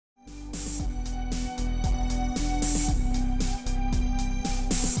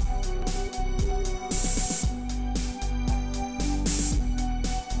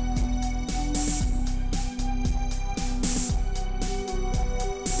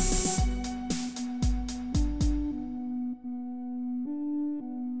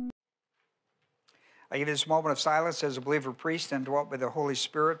I give this moment of silence as a believer priest and dwelt by the Holy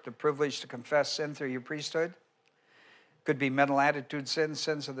Spirit, the privilege to confess sin through your priesthood. Could be mental attitude sins,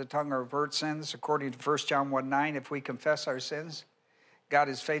 sins of the tongue, or overt sins. According to 1 John 1:9, if we confess our sins, God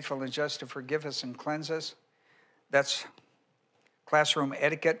is faithful and just to forgive us and cleanse us. That's classroom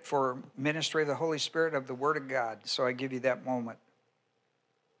etiquette for ministry of the Holy Spirit of the Word of God. So I give you that moment.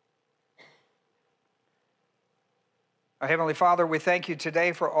 Our Heavenly Father, we thank you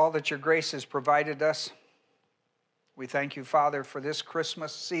today for all that your grace has provided us. We thank you, Father, for this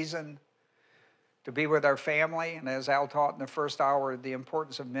Christmas season, to be with our family, and as Al taught in the first hour, the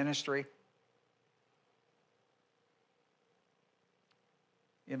importance of ministry.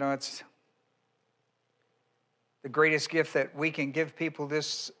 You know, it's the greatest gift that we can give people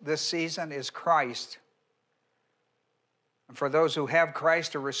this season is Christ. And for those who have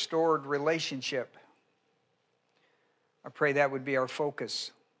Christ, a restored relationship. I pray that would be our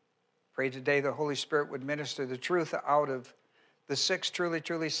focus. Pray today the Holy Spirit would minister the truth out of the sixth truly,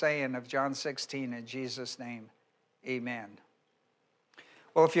 truly saying of John 16 in Jesus' name, amen.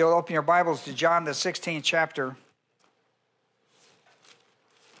 Well, if you'll open your Bibles to John, the 16th chapter,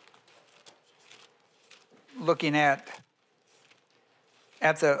 looking at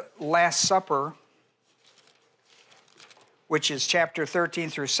the Last Supper, which is chapter 13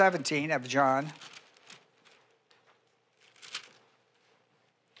 through 17 of John.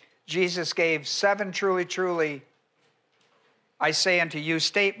 Jesus gave 7 truly, truly, I say unto you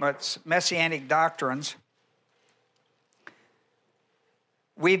statements, messianic doctrines.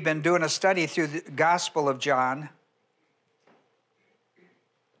 We've been doing a study through the Gospel of John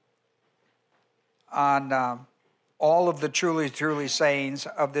on all of the truly, truly sayings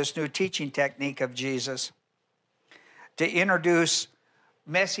of this new teaching technique of Jesus to introduce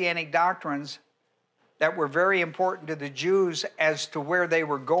messianic doctrines that were very important to the Jews as to where they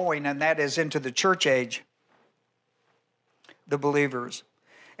were going, and that is into the church age, the believers.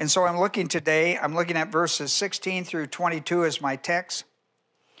 And so I'm looking at verses 16 through 22 as my text.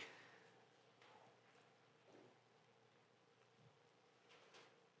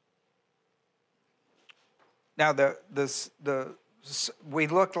 Now, we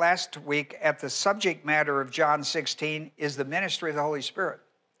looked last week at the subject matter of John 16 is the ministry of the Holy Spirit.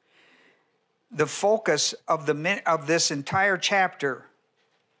 The focus of this entire chapter,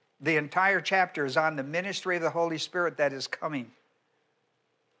 the entire chapter is on the ministry of the Holy Spirit that is coming.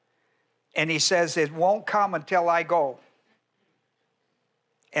 And he says, it won't come until I go.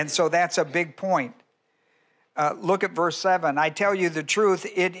 And so that's a big point. Look at verse 7. I tell you the truth,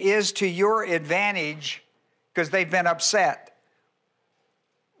 it is to your advantage, because they've been upset.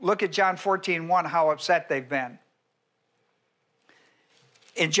 Look at John 14:1, how upset they've been.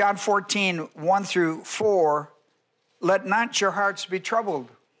 In John 14:1 through 4, let not your hearts be troubled.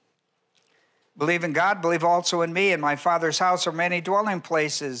 Believe in God, believe also in me. In my Father's house are many dwelling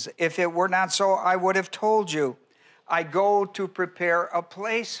places. If it were not so, I would have told you. I go to prepare a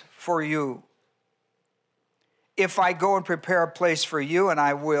place for you. If I go and prepare a place for you, and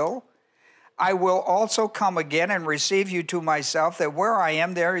I will also come again and receive you to myself, that where I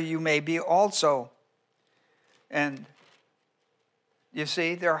am, there you may be also. And you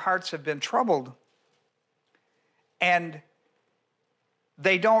see, their hearts have been troubled. And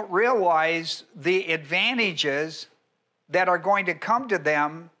they don't realize the advantages that are going to come to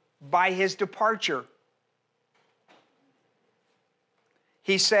them by his departure.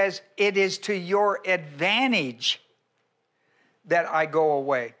 He says, it is to your advantage that I go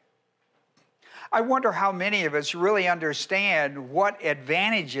away. I wonder how many of us really understand what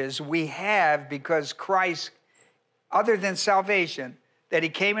advantages we have because Christ, other than salvation, that he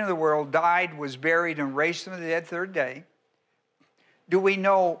came into the world, died, was buried, and raised from the dead third day. Do we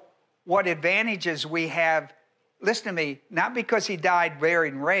know what advantages we have? Listen to me, not because he died,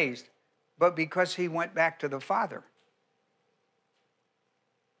 buried, and raised, but because he went back to the Father.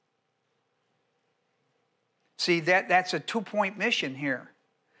 See, that's a two-point mission here.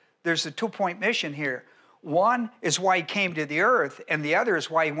 There's a two-point mission here. One is why he came to the earth, and the other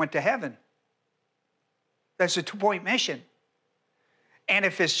is why he went to heaven. That's a two-point mission. And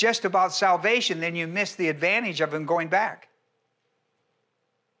if it's just about salvation, then you miss the advantage of him going back.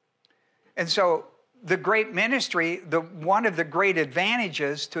 And so the great ministry, one of the great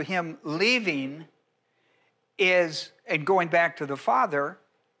advantages to him leaving is, and going back to the Father,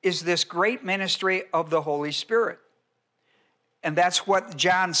 is this great ministry of the Holy Spirit. And that's what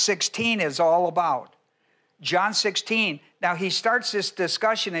John 16 is all about. John 16, now he starts this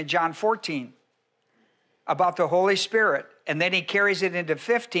discussion in John 14 about the Holy Spirit, and then he carries it into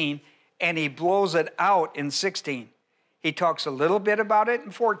 15, and he blows it out in 16. He talks a little bit about it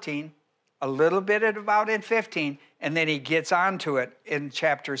in 14, a little bit about in 15, and then he gets onto it in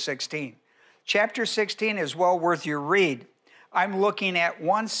chapter 16. Chapter 16 is well worth your read. I'm looking at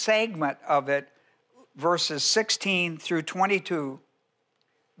one segment of it, verses 16 through 22,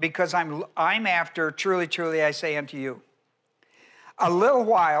 because I'm after, truly, truly, I say unto you. A little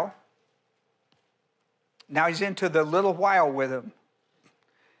while, now he's into the little while with him.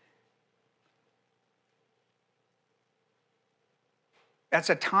 That's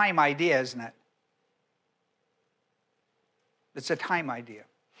a time idea, isn't it? It's a time idea.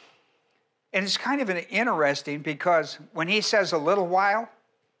 And it's kind of interesting because when he says a little while,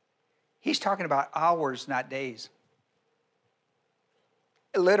 he's talking about hours, not days.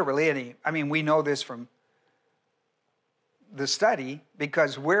 Literally, we know this from the study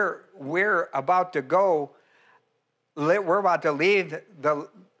because we're about to go, we're about to leave the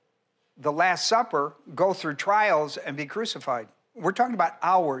Last Supper, go through trials, and be crucified. We're talking about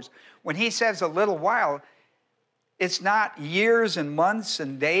hours. When he says a little while, it's not years and months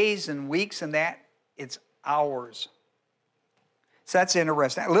and days and weeks and that. It's hours. So that's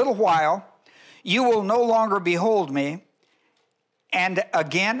interesting. A little while, you will no longer behold me. And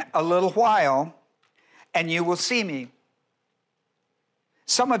again, a little while, and you will see me.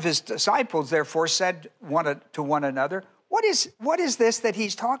 Some of his disciples, therefore, said to one another, what is this that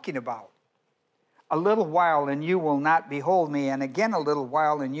he's talking about? A little while, and you will not behold me, and again a little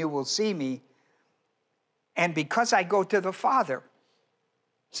while, and you will see me. And because I go to the Father.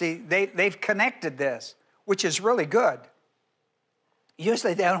 See, they've connected this, which is really good.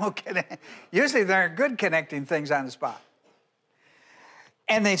 Usually they don't connect. Usually they're good connecting things on the spot.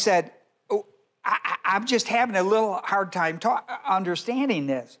 And they said, oh, I'm just having a little hard time understanding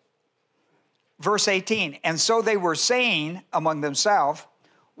this. Verse 18, and so they were saying among themselves,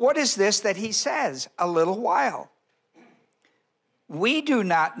 what is this that he says, a little while? We do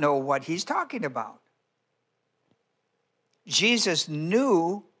not know what he's talking about. Jesus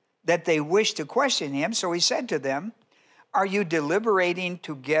knew that they wished to question him, so he said to them, are you deliberating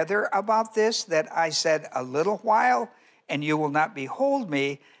together about this, that I said a little while, and you will not behold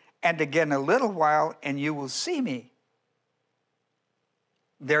me, and again a little while, and you will see me?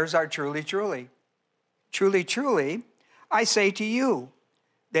 There's our truly, truly. Truly, truly, I say to you,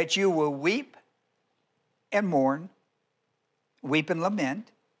 that you will weep and mourn, weep and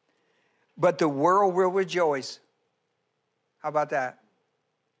lament, but the world will rejoice. How about that?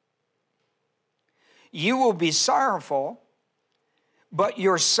 You will be sorrowful, but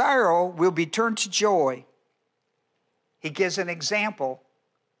your sorrow will be turned to joy. He gives an example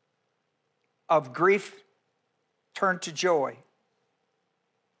of grief turned to joy.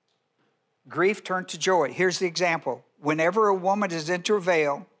 Grief turned to joy. Here's the example. Whenever a woman is in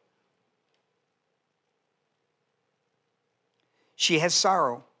travail, she has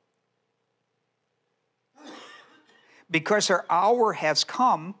sorrow. Because her hour has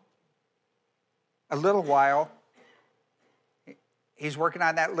come, a little while. He's working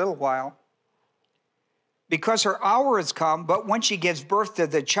on that little while. Because her hour has come, but when she gives birth to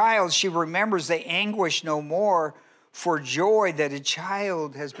the child, she remembers the anguish no more for joy that a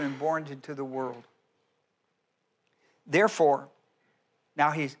child has been born into the world. Therefore,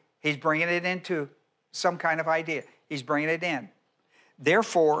 now he's bringing it into some kind of idea. He's bringing it in.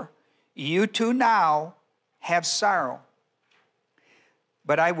 Therefore, you too now have sorrow,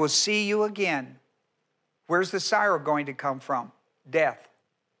 but I will see you again. Where's the sorrow going to come from? Death.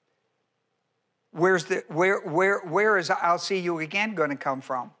 Where is I'll see you again going to come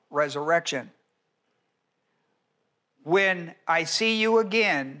from? Resurrection. When I see you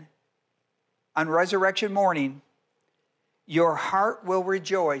again on resurrection morning, your heart will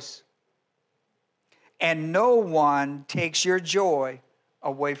rejoice, and no one takes your joy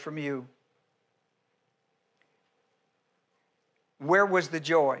away from you. Where was the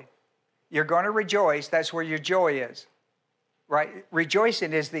joy? You're going to rejoice. That's where your joy is. Right?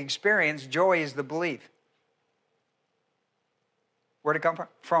 Rejoicing is the experience. Joy is the belief. Where'd it come from?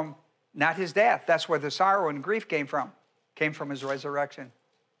 From not his death. That's where the sorrow and grief came from. Came from his resurrection.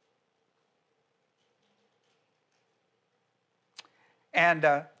 And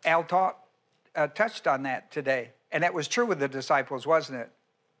Al touched on that today. And that was true with the disciples, wasn't it?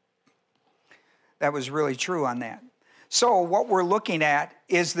 That was really true on that. So what we're looking at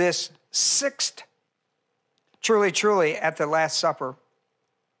is this sixth, truly, truly, at the Last Supper.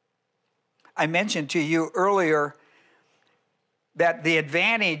 I mentioned to you earlier that the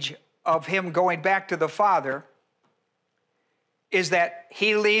advantage of him going back to the Father is that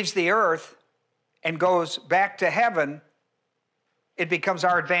he leaves the earth and goes back to heaven. It becomes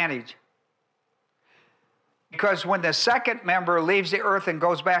our advantage. Because when the second member leaves the earth and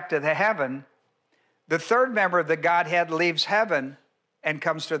goes back to the heaven, the third member of the Godhead leaves heaven and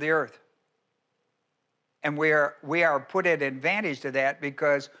comes to the earth. And we are put at advantage to that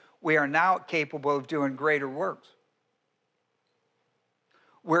because we are now capable of doing greater works.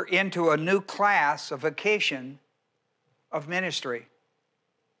 We're into a new class, a vocation of ministry.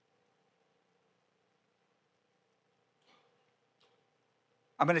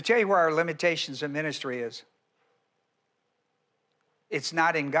 I'm going to tell you where our limitations in ministry is. It's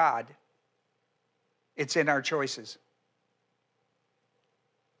not in God. It's in our choices.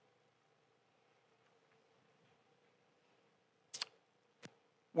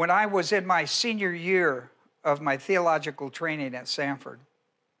 When I was in my senior year of my theological training at Sanford,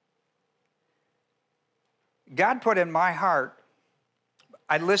 God put in my heart,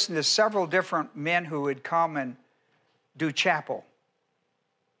 I listened to several different men who would come and do chapel.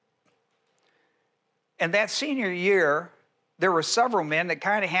 And that senior year, there were several men that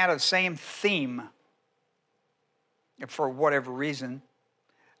kind of had the same theme for whatever reason.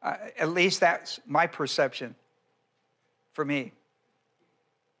 At least that's my perception for me.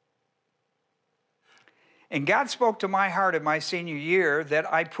 And God spoke to my heart in my senior year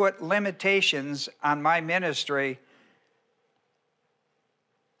that I put limitations on my ministry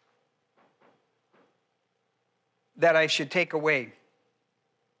that I should take away.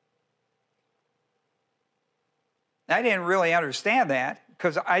 I didn't really understand that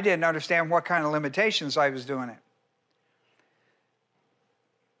because I didn't understand what kind of limitations I was doing it.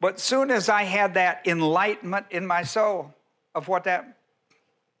 But soon as I had that enlightenment in my soul of what that,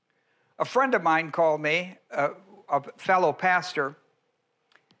 a friend of mine called me, a fellow pastor,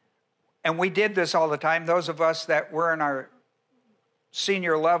 and we did this all the time. Those of us that were in our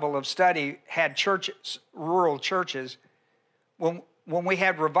senior level of study had churches, rural churches. When we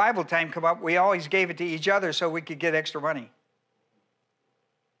had revival time come up, we always gave it to each other so we could get extra money.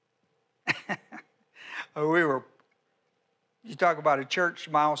 You talk about a church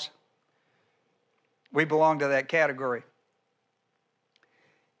mouse, we belong to that category.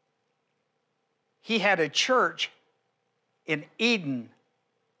 He had a church in Eden,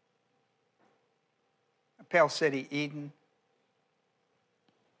 Pale City, Eden.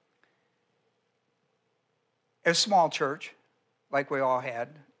 A small church, like we all had.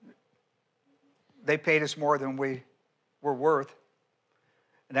 They paid us more than we were worth,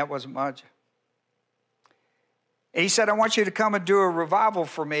 and that wasn't much. And he said, I want you to come and do a revival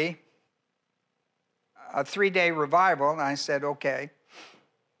for me, a 3-day revival. And I said, okay.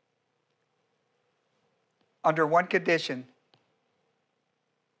 Under one condition.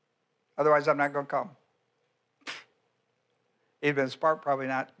 Otherwise, I'm not going to come. He'd been smart, probably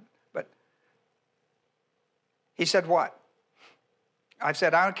not. But he said, what? I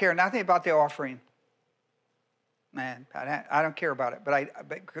said, I don't care nothing about the offering. Man, I don't care about it. But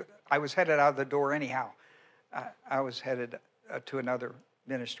I was headed out of the door anyhow. I was headed to another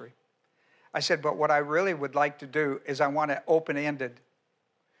ministry. I said, but what I really would like to do is I want it open-ended.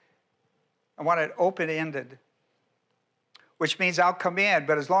 I want it open-ended, which means I'll come in,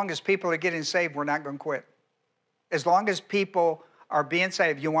 but as long as people are getting saved, we're not going to quit. As long as people are being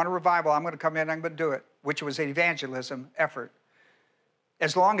saved, you want a revival, I'm going to come in and I'm going to do it, which was an evangelism effort.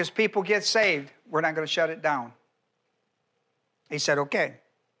 As long as people get saved, we're not going to shut it down. He said, okay.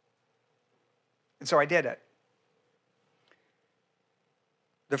 And so I did it.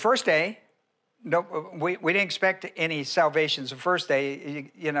 The first day, no, we didn't expect any salvations. The first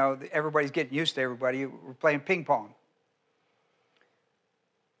day, you know, everybody's getting used to everybody. We're playing ping pong.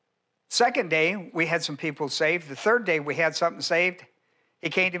 Second day, we had some people saved. The third day, we had something saved. He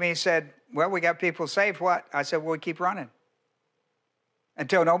came to me and said, well, we got people saved. What? I said, well, we keep running.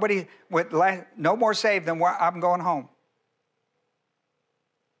 Until nobody, no more saved, then I'm going home.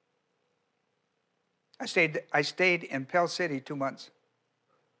 I stayed in Pell City 2 months.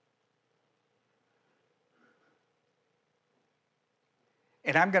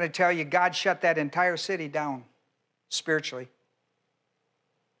 And I'm going to tell you, God shut that entire city down spiritually.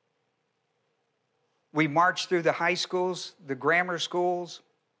 We marched through the high schools, the grammar schools,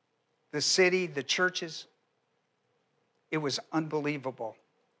 the city, the churches. It was unbelievable.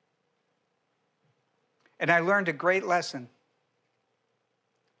 And I learned a great lesson.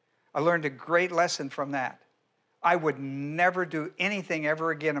 I learned a great lesson from that. I would never do anything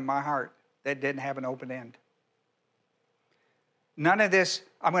ever again in my heart that didn't have an open end. None of this,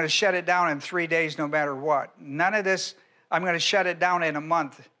 I'm going to shut it down in 3 days no matter what. None of this, I'm going to shut it down in a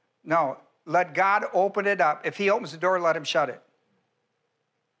month. No, let God open it up. If he opens the door, let him shut it.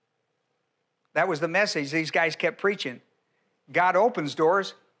 That was the message these guys kept preaching. God opens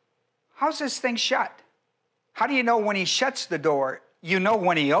doors. How's this thing shut? How do you know when he shuts the door? You know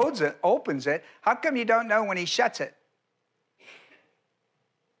when he opens it. How come you don't know when he shuts it?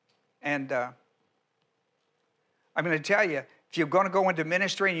 And I'm going to tell you, if you're going to go into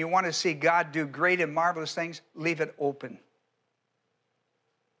ministry and you want to see God do great and marvelous things, leave it open.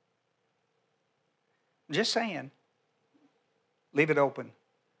 I'm just saying, leave it open.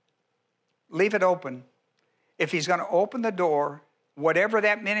 Leave it open. If he's going to open the door, whatever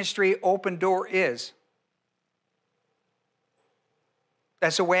that ministry open door is,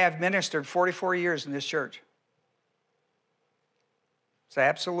 that's the way I've ministered 44 years in this church. It's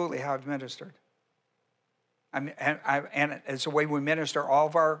absolutely how I've ministered. And it's the way we minister all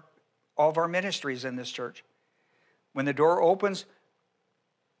of our ministries in this church. When the door opens,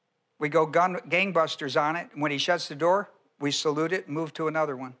 we go gangbusters on it. When he shuts the door, we salute it and move to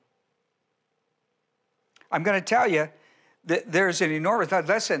another one. I'm going to tell you that there's an enormous,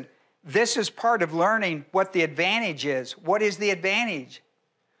 listen, this is part of learning what the advantage is. What is the advantage?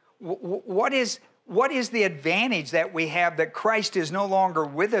 What is the advantage that we have that Christ is no longer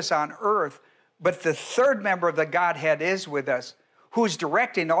with us on earth, but the third member of the Godhead is with us, who's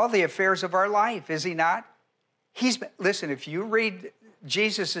directing all the affairs of our life, is he not? Listen, if you read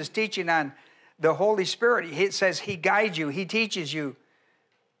Jesus' teaching on the Holy Spirit, it says he guides you, he teaches you,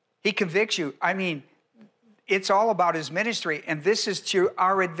 he convicts you. I mean, it's all about his ministry, and this is to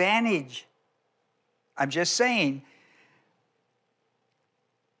our advantage. I'm just saying,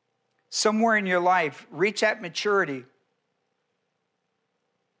 somewhere in your life, reach that maturity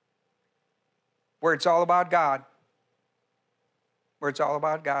where it's all about God. Where it's all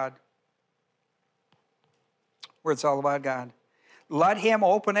about God. Where it's all about God. Let him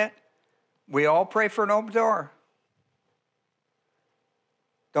open it. We all pray for an open door.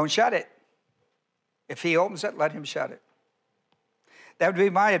 Don't shut it. If he opens it, let him shut it. That would be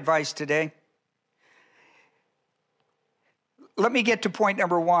my advice today. Let me get to point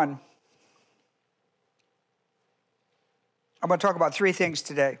number 1. I'm going to talk about 3 things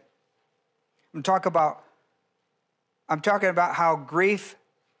today. I'm talking about how grief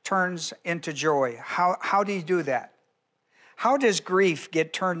turns into joy. How do you do that? How does grief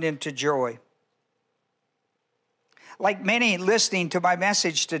get turned into joy? Like many listening to my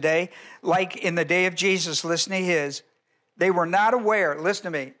message today, like in the day of Jesus listening to his, they were not aware. Listen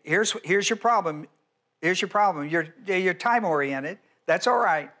to me. Here's your problem. Here's your problem. You're time-oriented. That's all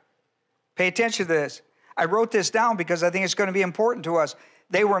right. Pay attention to this. I wrote this down because I think it's going to be important to us.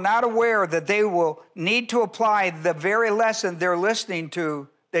 They were not aware that they will need to apply the very lesson they're listening to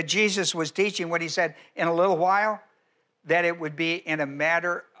that Jesus was teaching when he said, in a little while, that it would be in a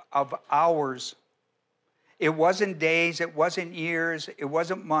matter of hours. It wasn't days, it wasn't years, it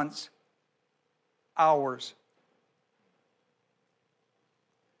wasn't months, hours.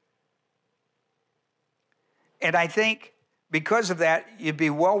 And I think because of that, it'd be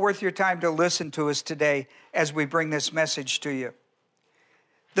well worth your time to listen to us today as we bring this message to you.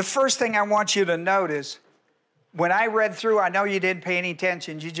 The first thing I want you to notice, when I read through, I know you didn't pay any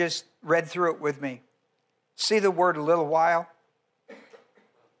attention, you just read through it with me. See the word a little while?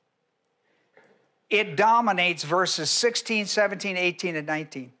 It dominates verses 16, 17, 18, and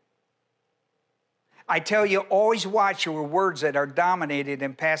 19. I tell you, always watch your words that are dominated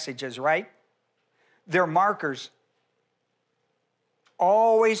in passages, right? They're markers.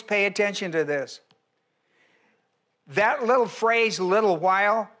 Always pay attention to this. That little phrase, little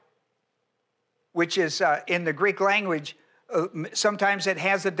while, which is in the Greek language, sometimes it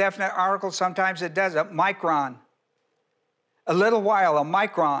has a definite article, sometimes it doesn't. Micron. A little while, a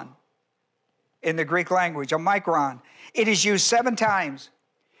micron. In the Greek language, a micron. It is used 7 times.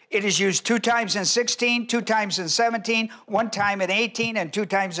 It is used 2 times in 16, 2 times in 17, 1 time in 18, and 2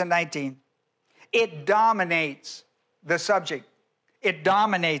 times in 19. It dominates the subject. It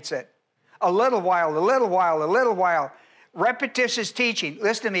dominates it. A little while, a little while, a little while. Repetitious teaching.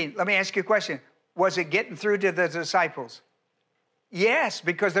 Listen to me. Let me ask you a question. Was it getting through to the disciples? Yes,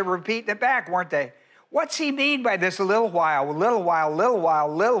 because they were repeating it back, weren't they? What's he mean by this a little while, a little while, a little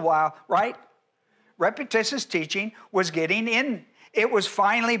while, a little while, right? Repetitious teaching was getting in. It was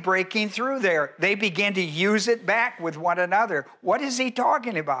finally breaking through there. They began to use it back with one another. What is he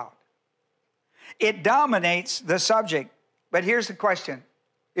talking about? It dominates the subject. But here's the question.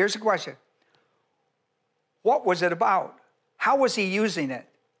 Here's the question. What was it about? How was he using it?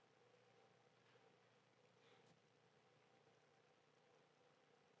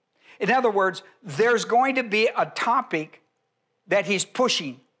 In other words, there's going to be a topic that he's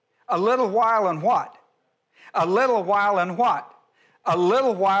pushing. A little while and what? A little while and what? A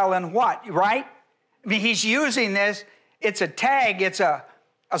little while and what, right? I mean, he's using this. It's a tag. It's a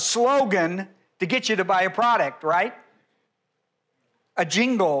slogan to get you to buy a product, right? A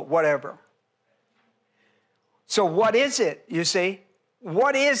jingle, whatever. So what is it, you see?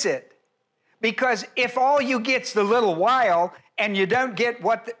 What is it? Because if all you get's the little while and you don't get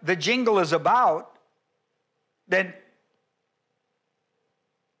what the jingle is about, then,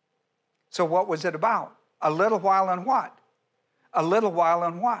 so what was it about? A little while and what? A little while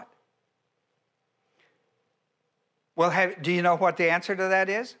and what? Well, do you know what the answer to that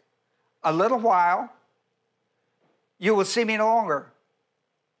is? A little while, you will see me no longer.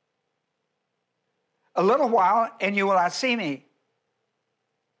 A little while, and you will not see me.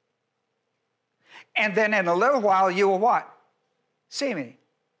 And then in a little while, you will what? See me.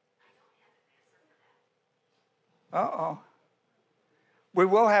 Uh-oh. We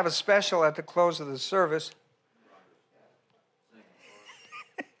will have a special at the close of the service.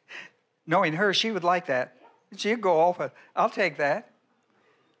 Knowing her, she would like that. She'd go off. I'll take that.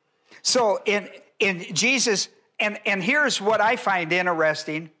 So in Jesus, and here's what I find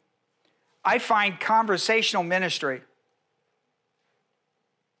interesting. I find conversational ministry.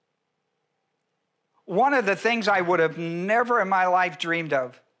 One of the things I would have never in my life dreamed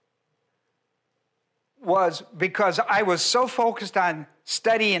of was, because I was so focused on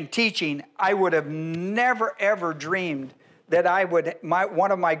study and teaching, I would have never ever dreamed that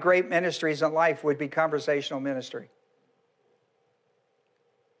one of my great ministries in life would be conversational ministry.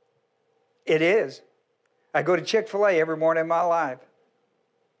 It is. I go to Chick-fil-A every morning in my life,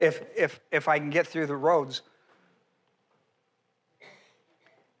 if I can get through the roads.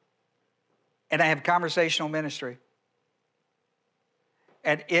 And I have conversational ministry.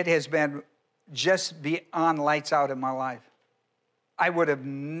 And it has been just beyond lights out in my life. I would have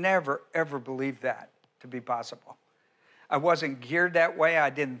never, ever believed that to be possible. I wasn't geared that way. I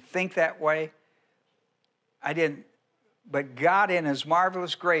didn't think that way. But God in His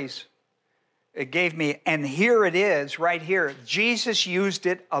marvelous grace, it gave me, and here it is, right here. Jesus used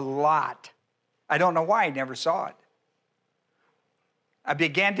it a lot. I don't know why I never saw it. I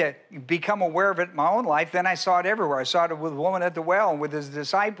began to become aware of it in my own life. Then I saw it everywhere. I saw it with the woman at the well and with His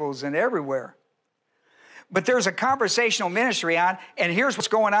disciples and everywhere. But there's a conversational ministry on, and here's what's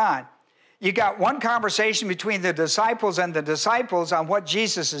going on. You got one conversation between the disciples and the disciples on what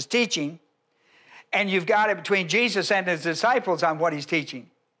Jesus is teaching, and you've got it between Jesus and His disciples on what He's teaching,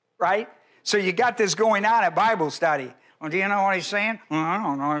 right? So you got this going on at Bible study. Well, do you know what He's saying? Well, I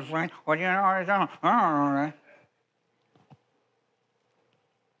don't know what He's saying. Well, do you know what He's saying? I don't know.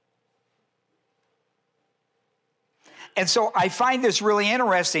 And so I find this really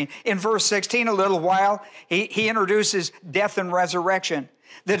interesting. In verse 16, a little while, he introduces death and resurrection.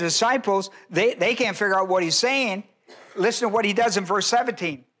 The disciples, they can't figure out what He's saying. Listen to what He does in verse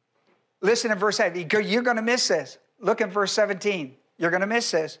 17. Listen to verse 17. You're going to miss this. Look at verse 17. You're going to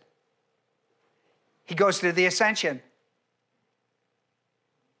miss this. He goes to the ascension.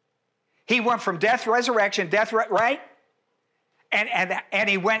 He went from death, resurrection, right? And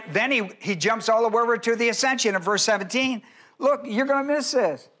he went, then he jumps all the way over to the ascension in verse 17. Look, you're going to miss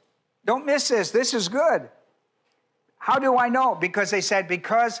this. Don't miss this. This is good. How do I know? Because they said,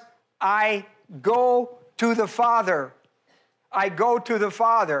 because I go to the Father. I go to the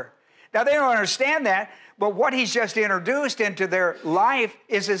Father. Now, they don't understand that, but what He's just introduced into their life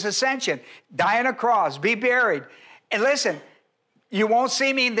is His ascension. Die on a cross, be buried. And listen, you won't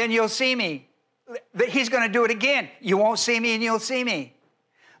see me, and then you'll see me. He's going to do it again. You won't see me and you'll see me.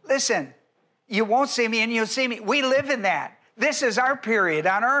 Listen, you won't see me and you'll see me. We live in that. This is our period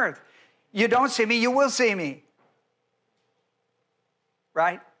on earth. You don't see me, you will see me.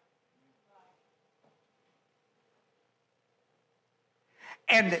 Right?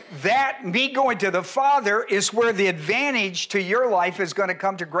 And that, me going to the Father, is where the advantage to your life is going to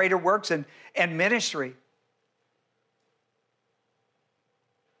come to greater works and ministry.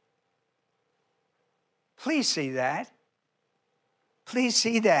 Please see that. Please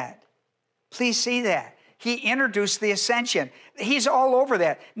see that. Please see that. He introduced the ascension. He's all over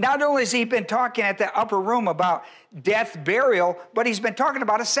that. Not only has He been talking at the upper room about death, burial, but He's been talking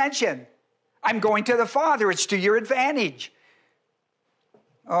about ascension. I'm going to the Father. It's to your advantage.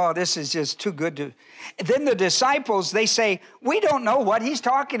 Oh, this is just too good to... Then the disciples, they say, we don't know what He's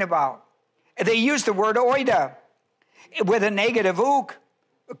talking about. They use the word oida with a negative ook,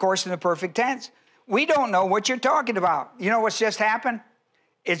 of course, in the perfect tense. We don't know what you're talking about. You know what's just happened?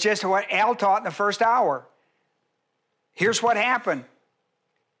 It's just what Al taught in the first hour. Here's what happened.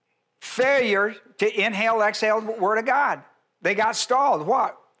 Failure to inhale, exhale the Word of God. They got stalled.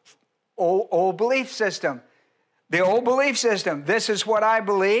 What? Old belief system. The old belief system. This is what I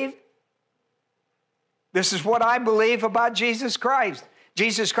believe. This is what I believe about Jesus Christ.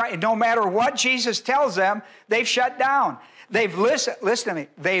 Jesus Christ, no matter what Jesus tells them, they've shut down. They've listened, listen to me,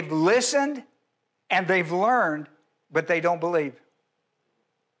 they've listened and they've learned, but they don't believe.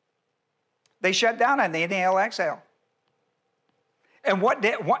 They shut down on the inhale, exhale. And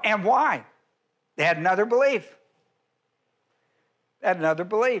why? They had another belief. They had another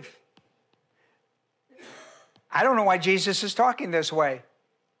belief. I don't know why Jesus is talking this way.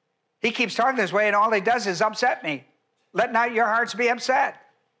 He keeps talking this way, and all he does is upset me. Let not your hearts be upset.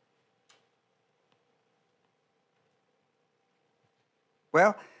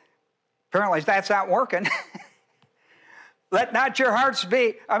 Well, apparently that's not working. Let not your hearts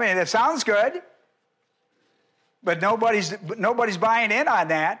be. I mean, it sounds good, but nobody's buying in on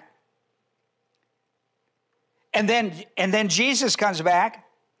that. And then Jesus comes back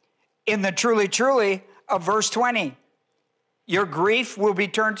in the truly, truly of verse 20. Your grief will be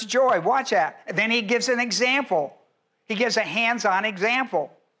turned to joy. Watch that. And then he gives an example. He gives a hands-on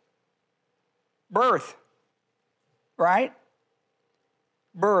example. Birth, right?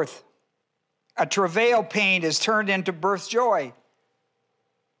 Birth. A travail pain is turned into birth joy.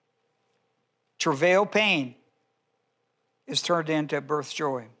 Travail pain is turned into birth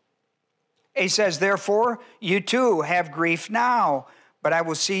joy. He says, therefore, you too have grief now, but I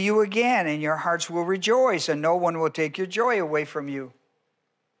will see you again, and your hearts will rejoice, and no one will take your joy away from you.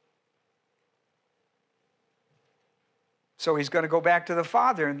 So he's going to go back to the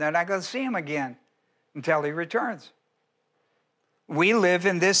Father, and they're not going to see him again until he returns. We live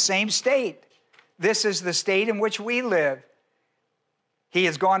in this same state. This is the state in which we live. He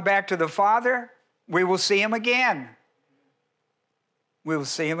has gone back to the Father. We will see him again. We will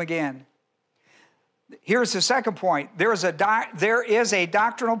see him again. Here's the second point. There is a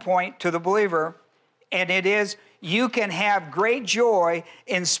doctrinal point to the believer, and it is you can have great joy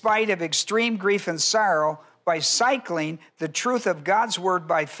in spite of extreme grief and sorrow by cycling the truth of God's word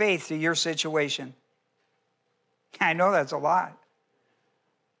by faith to your situation. I know that's a lot.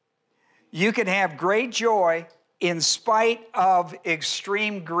 You can have great joy in spite of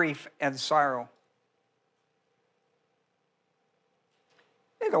extreme grief and sorrow.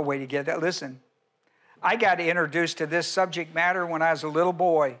 There's no way to get that. Listen, I got introduced to this subject matter when I was a little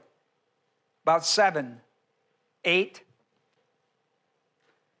boy, about 7, 8.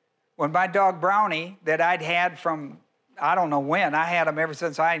 When my dog Brownie, that I'd had from, I don't know when, I had him ever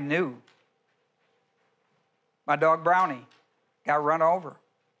since I knew. My dog Brownie got run over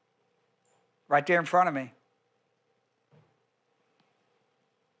right there in front of me.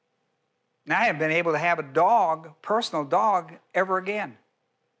 And I haven't been able to have a dog, personal dog, ever again.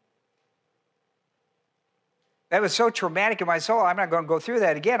 That was so traumatic in my soul, I'm not going to go through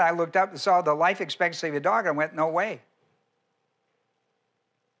that again. I looked up and saw the life expectancy of a dog, and I went, no way.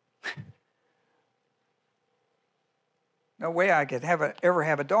 No way I could ever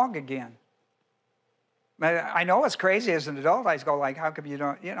have a dog again. I know it's crazy as an adult. I go like, how come you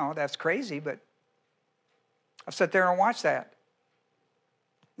don't, that's crazy, but I've sat there and watched that.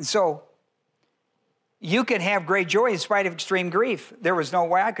 And so, you can have great joy in spite of extreme grief. There was no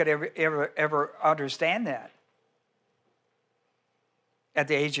way I could ever understand that. At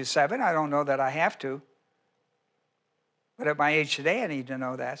the age of 7, I don't know that I have to. But at my age today, I need to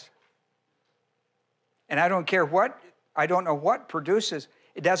know that. And I don't care I don't know what produces.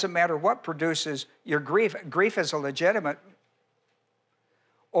 It doesn't matter what produces your grief. Grief is a legitimate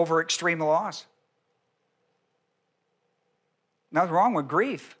over extreme loss. Nothing wrong with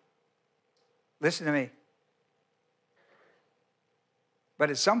grief. Listen to me. But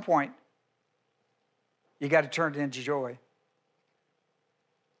at some point, you got to turn it into joy.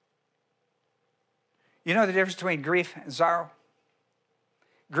 You know the difference between grief and sorrow?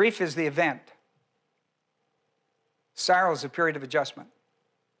 Grief is the event. Sorrow is a period of adjustment.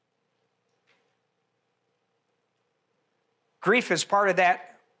 Grief is part of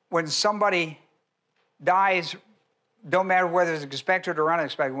that when somebody dies, don't matter whether it's expected or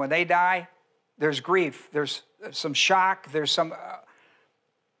unexpected. When they die, there's grief. There's some shock. There's some,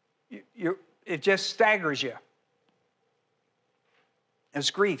 it just staggers you.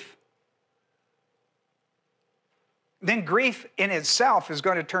 It's grief. Then grief in itself is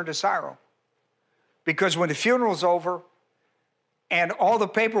going to turn to sorrow. Because when the funeral's over and all the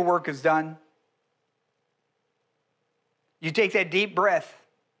paperwork is done, you take that deep breath,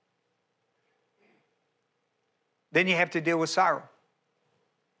 then you have to deal with sorrow.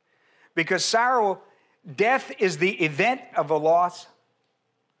 Because sorrow, death is the event of a loss.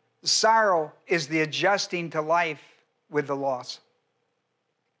 Sorrow is the adjusting to life with the loss.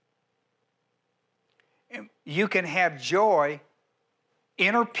 You can have joy,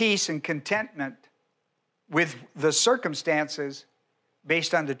 inner peace and contentment with the circumstances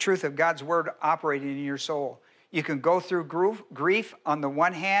based on the truth of God's word operating in your soul. You can go through grief on the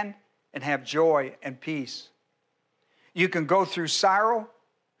one hand and have joy and peace. You can go through sorrow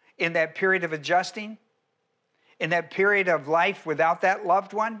in that period of adjusting, in that period of life without that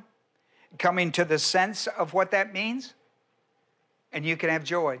loved one, coming to the sense of what that means, and you can have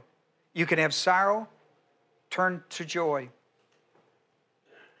joy. You can have sorrow turn to joy.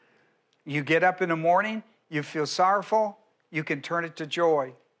 You get up in the morning, you feel sorrowful, you can turn it to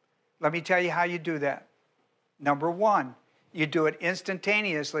joy. Let me tell you how you do that. Number one, you do it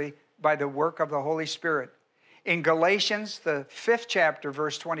instantaneously by the work of the Holy Spirit. In Galatians, the 5th chapter,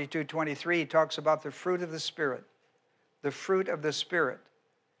 verse 22, 23, he talks about the fruit of the Spirit. The fruit of the Spirit.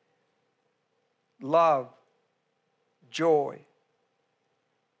 Love, joy.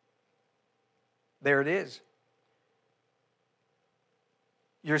 There it is.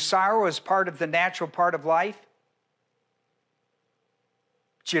 Your sorrow is part of the natural part of life.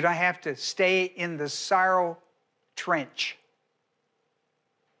 But you don't have to stay in the sorrow trench.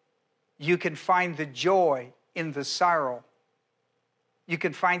 You can find the joy in the sorrow. You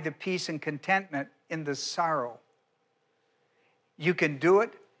can find the peace and contentment in the sorrow. You can do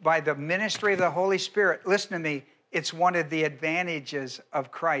it by the ministry of the Holy Spirit. Listen to me. It's one of the advantages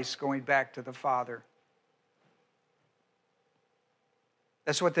of Christ going back to the Father.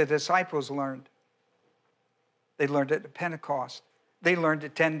 That's what the disciples learned. They learned it at Pentecost. They learned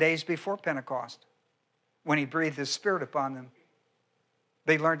it 10 days before Pentecost when he breathed his Spirit upon them.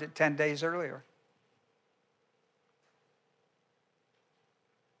 They learned it 10 days earlier.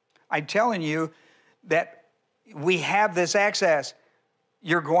 I'm telling you that we have this access.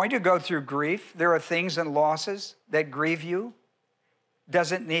 You're going to go through grief. There are things and losses that grieve you.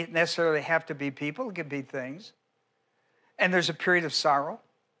 Doesn't necessarily have to be people. It can be things. And there's a period of sorrow.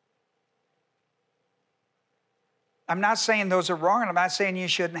 I'm not saying those are wrong, and I'm not saying you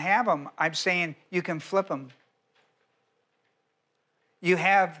shouldn't have them. I'm saying you can flip them. You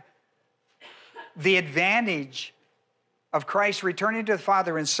have the advantage of Christ returning to the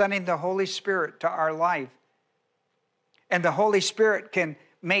Father and sending the Holy Spirit to our life. And the Holy Spirit can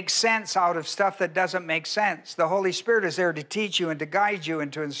make sense out of stuff that doesn't make sense. The Holy Spirit is there to teach you and to guide you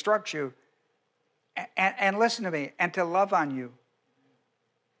and to instruct you. And listen to me, and to love on you.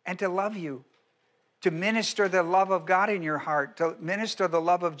 And to love you. To minister the love of God in your heart. To minister the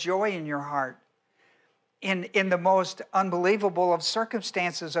love of joy in your heart. In the most unbelievable of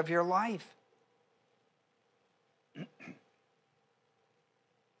circumstances of your life.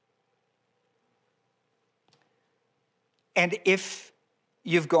 And if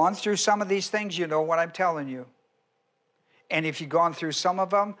you've gone through some of these things, you know what I'm telling you. And if you've gone through some of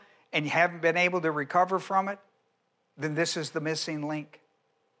them and you haven't been able to recover from it, then this is the missing link.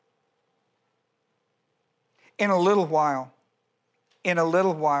 In a little while, I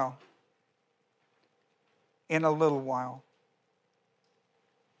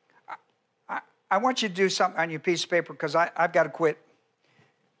want you to do something on your piece of paper because I've got to quit.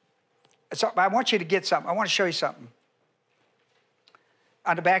 So I want you to get something. I want to show you something.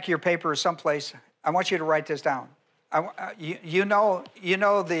 On the back of your paper or someplace, I want you to write this down. You know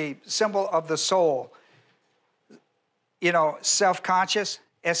the symbol of the soul. You know, self-conscious,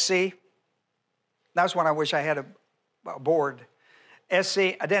 SC. That's one I wish I had a board. SC,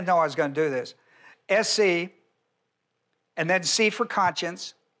 I didn't know I was going to do this. SC, and then C for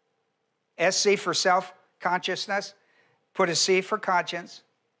conscience. SC for self-consciousness. Put a C for conscience.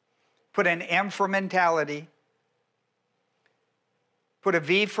 Put an M for mentality. Put a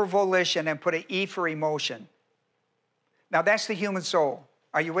V for volition, and put an E for emotion. Now, that's the human soul.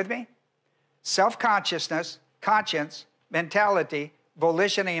 Are you with me? Self-consciousness, conscience, mentality,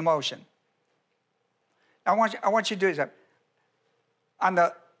 volition, and emotion. I want you to do this.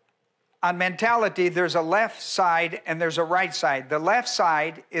 On mentality, there's a left side and there's a right side. The left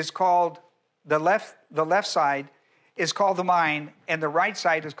side is called the left side is called the mind, and the right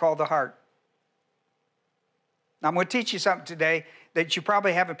side is called the heart. Now, I'm going to teach you something today that you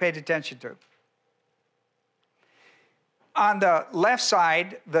probably haven't paid attention to. On the left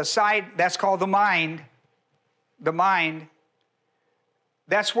side, the side that's called the mind,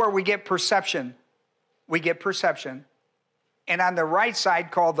 that's where we get perception. We get perception. And on the right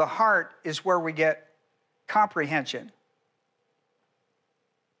side, called the heart, is where we get comprehension.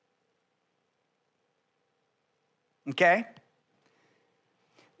 Okay?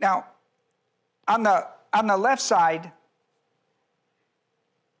 Now, on the left side,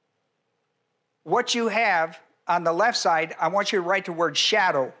 what you have on the left side, I want you to write the word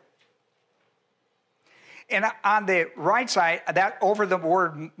shadow. And on the right side, that over the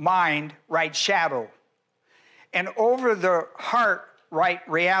word mind, write shadow. And over the heart, write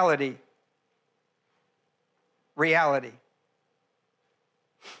reality. Reality.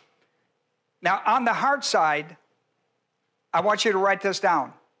 Now, on the heart side, I want you to write this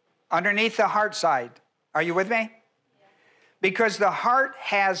down. Underneath the heart side. Are you with me? Yeah. Because the heart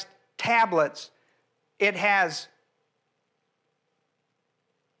has tablets. It has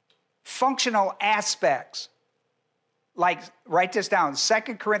functional aspects. Like, write this down,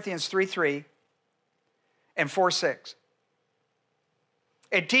 2 Corinthians 3:3 and 4:6.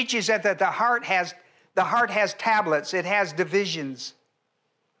 It teaches that the heart has tablets. It has divisions.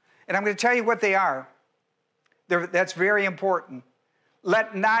 And I'm going to tell you what they are. That's very important.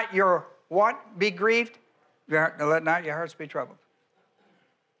 Let not your what be grieved? Let not your hearts be troubled.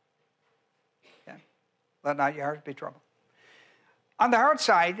 Yeah. Let not your hearts be troubled. On the heart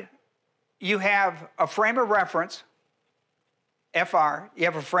side, you have a frame of reference, FR. You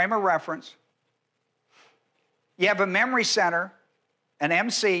have a frame of reference. You have a memory center, an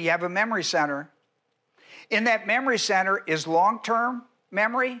MC. You have a memory center. In that memory center is long-term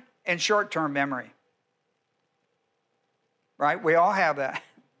memory and short-term memory. Right? We all have that.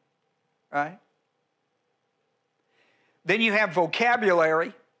 Right? Then you have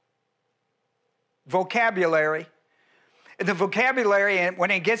vocabulary. Vocabulary. And the vocabulary, and when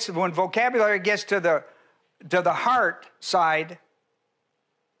vocabulary gets to the heart side,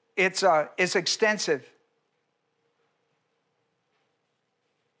 it's extensive.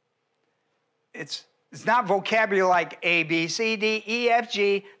 It's not vocabulary like A, B, C, D, E, F,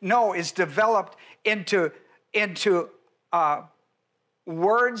 G. No, it's developed into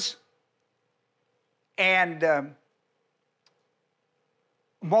words and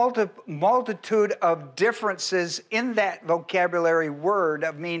multitude of differences in that vocabulary word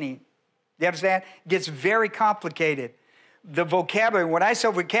of meaning. You understand? It gets very complicated. The vocabulary, when I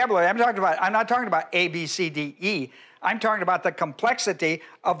say vocabulary, I'm not talking about A, B, C, D, E. I'm talking about the complexity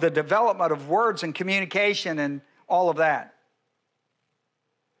of the development of words and communication and all of that.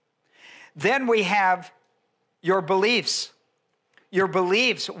 Then we have your beliefs. Your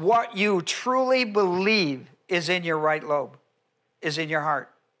beliefs, what you truly believe is in your right lobe, is in your heart.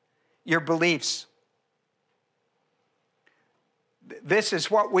 Your beliefs. This is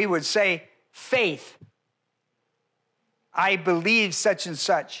what we would say faith. I believe such and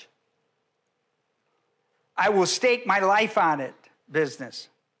such. I will stake my life on it, business.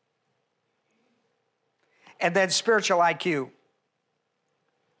 And then spiritual IQ.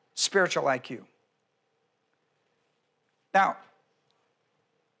 Spiritual IQ. Now,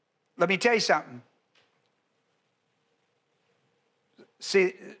 let me tell you something.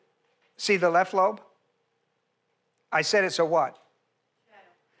 See the left lobe? I said it's a what? Shadow.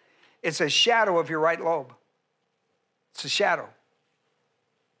 It's a shadow of your right lobe. It's a shadow.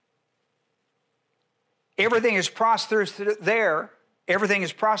 Everything is processed through there. Everything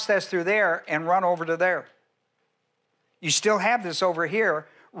is processed through there and run over to there. You still have this over here,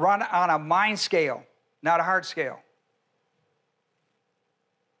 run on a mind scale, not a heart scale.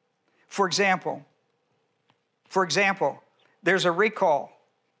 For example, there's a recall.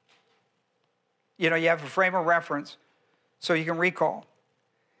 You know, you have a frame of reference, so you can recall.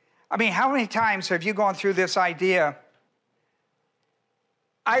 I mean, how many times have you gone through this idea?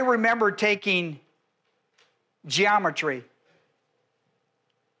 I remember taking geometry,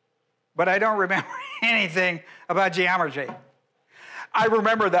 but I don't remember anything about geometry. I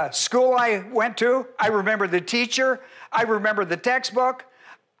remember the school I went to. I remember the teacher. I remember the textbook.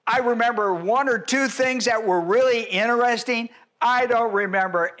 I remember one or two things that were really interesting. I don't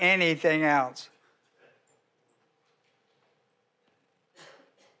remember anything else.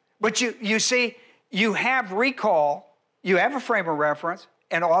 But you see, you have recall, you have a frame of reference,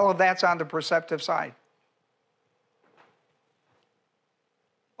 and all of that's on the perceptive side.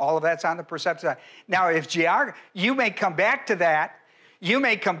 All of that's on the perceptive side. Now, if geography, you may come back to that. You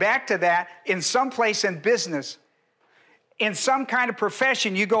may come back to that in some place in business. In some kind of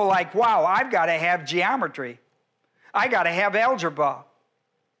profession, you go like, wow, I've got to have geometry. I got to have algebra.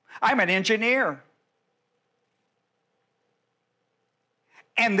 I'm an engineer.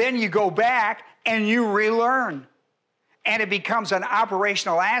 And then you go back and you relearn. And it becomes an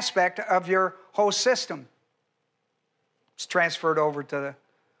operational aspect of your whole system. It's transferred over to the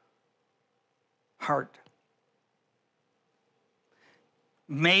heart.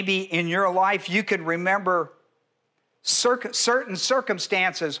 Maybe in your life you can remember certain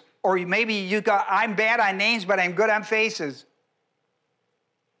circumstances, or maybe you got, I'm bad on names, but I'm good on faces.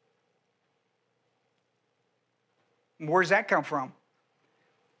 Where does that come from?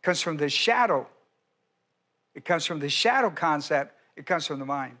 It comes from the shadow. It comes from the shadow concept. It comes from the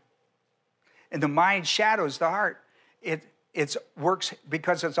mind. And the mind shadows the heart. It works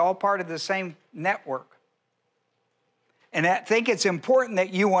because it's all part of the same network. And I think it's important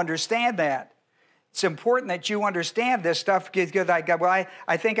that you understand that. It's important that you understand this stuff. Because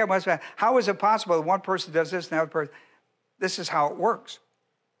I think I must have. How is it possible that one person does this and the other person? This is how it works.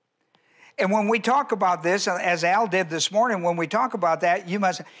 And when we talk about this, as Al did this morning, when we talk about that, you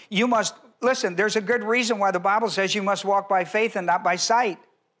must listen, there's a good reason why the Bible says you must walk by faith and not by sight.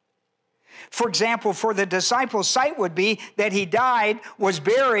 For example, for the disciples, sight would be that he died, was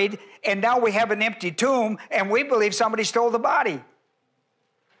buried, and now we have an empty tomb, and we believe somebody stole the body.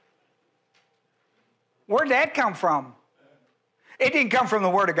 Where'd that come from? It didn't come from the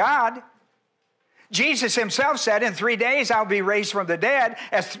Word of God. Jesus himself said, in 3 days I'll be raised from the dead,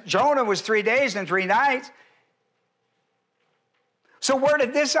 as Jonah was 3 days and 3 nights. So where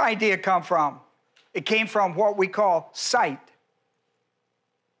did this idea come from? It came from what we call sight.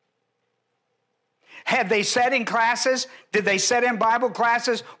 Had they sat in classes? Did they sit in Bible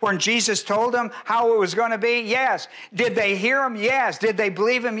classes when Jesus told them how it was going to be? Yes. Did they hear him? Yes. Did they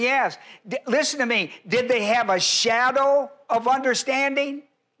believe him? Yes. Listen to me. Did they have a shadow of understanding?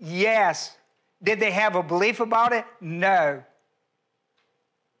 Yes. Did they have a belief about it? No.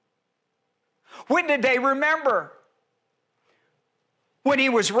 When did they remember? When he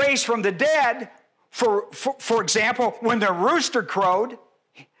was raised from the dead, for example, when the rooster crowed,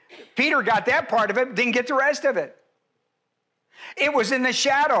 Peter got that part of it, didn't get the rest of it. It was in the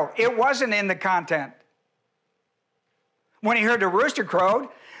shadow. It wasn't in the content. When he heard the rooster crowed,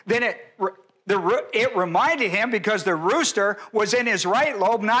 then it reminded him, because the rooster was in his right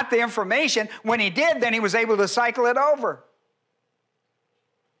lobe, not the information. When he did, then he was able to cycle it over.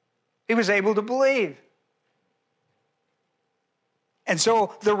 He was able to believe. And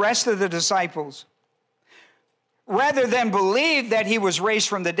so the rest of the disciples, rather than believe that he was raised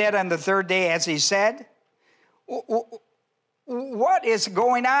from the dead on the third day, as he said, what is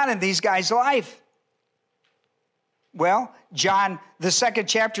going on in these guys' life? Well, John, the 2nd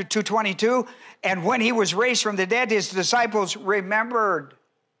chapter, 2:22, and when he was raised from the dead, his disciples remembered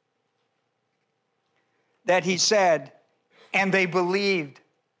that he said, and they believed.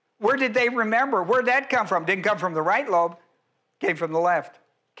 Where did they remember? Where did that come from? Didn't come from the right lobe, came from the left,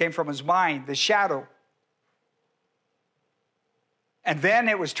 came from his mind, the shadow. And then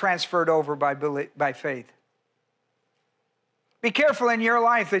it was transferred over by faith. Be careful in your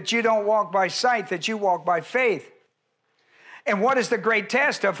life that you don't walk by sight, that you walk by faith. And what is the great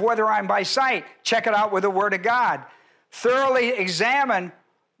test of whether I'm by sight? Check it out with the Word of God. Thoroughly examine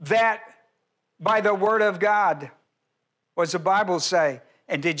that by the Word of God. What does the Bible say?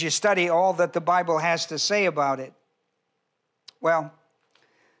 And did you study all that the Bible has to say about it? Well,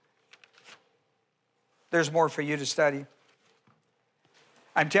 there's more for you to study.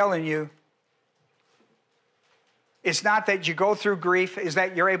 I'm telling you, it's not that you go through grief, it's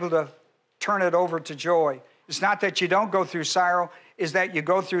that you're able to turn it over to joy. It's not that you don't go through sorrow, it's that you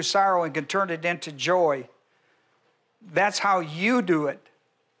go through sorrow and can turn it into joy. That's how you do it.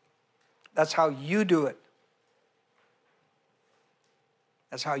 That's how you do it.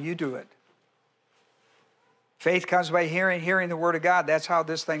 That's how you do it. Faith comes by hearing the Word of God. That's how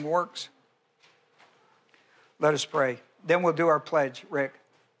this thing works. Let us pray. Then we'll do our pledge, Rick.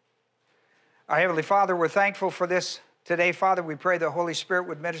 Our Heavenly Father, we're thankful for this today. Father, we pray the Holy Spirit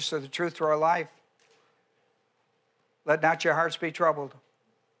would minister the truth to our life. Let not your hearts be troubled.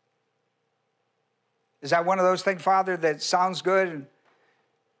 Is that one of those things, Father, that sounds good and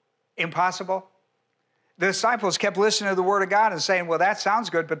impossible? The disciples kept listening to the Word of God and saying, well, that sounds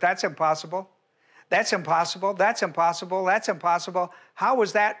good, but that's impossible. That's impossible. That's impossible. That's impossible. How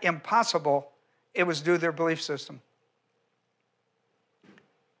was that impossible? It was due to their belief system.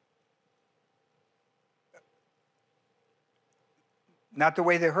 Not the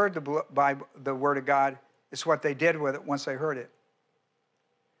way they heard the Word of God. It's what they did with it once they heard it.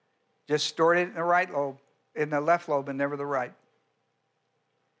 Just stored it in the right lobe, in the left lobe, and never the right.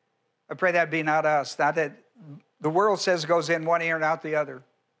 I pray that be not us. Not that the world says goes in one ear and out the other.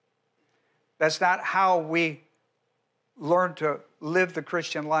 That's not how we learn to live the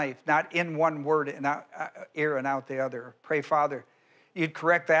Christian life. Not in one word and out, ear and out the other. Pray, Father, you'd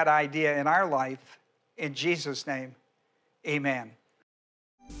correct that idea in our life. In Jesus' name, amen.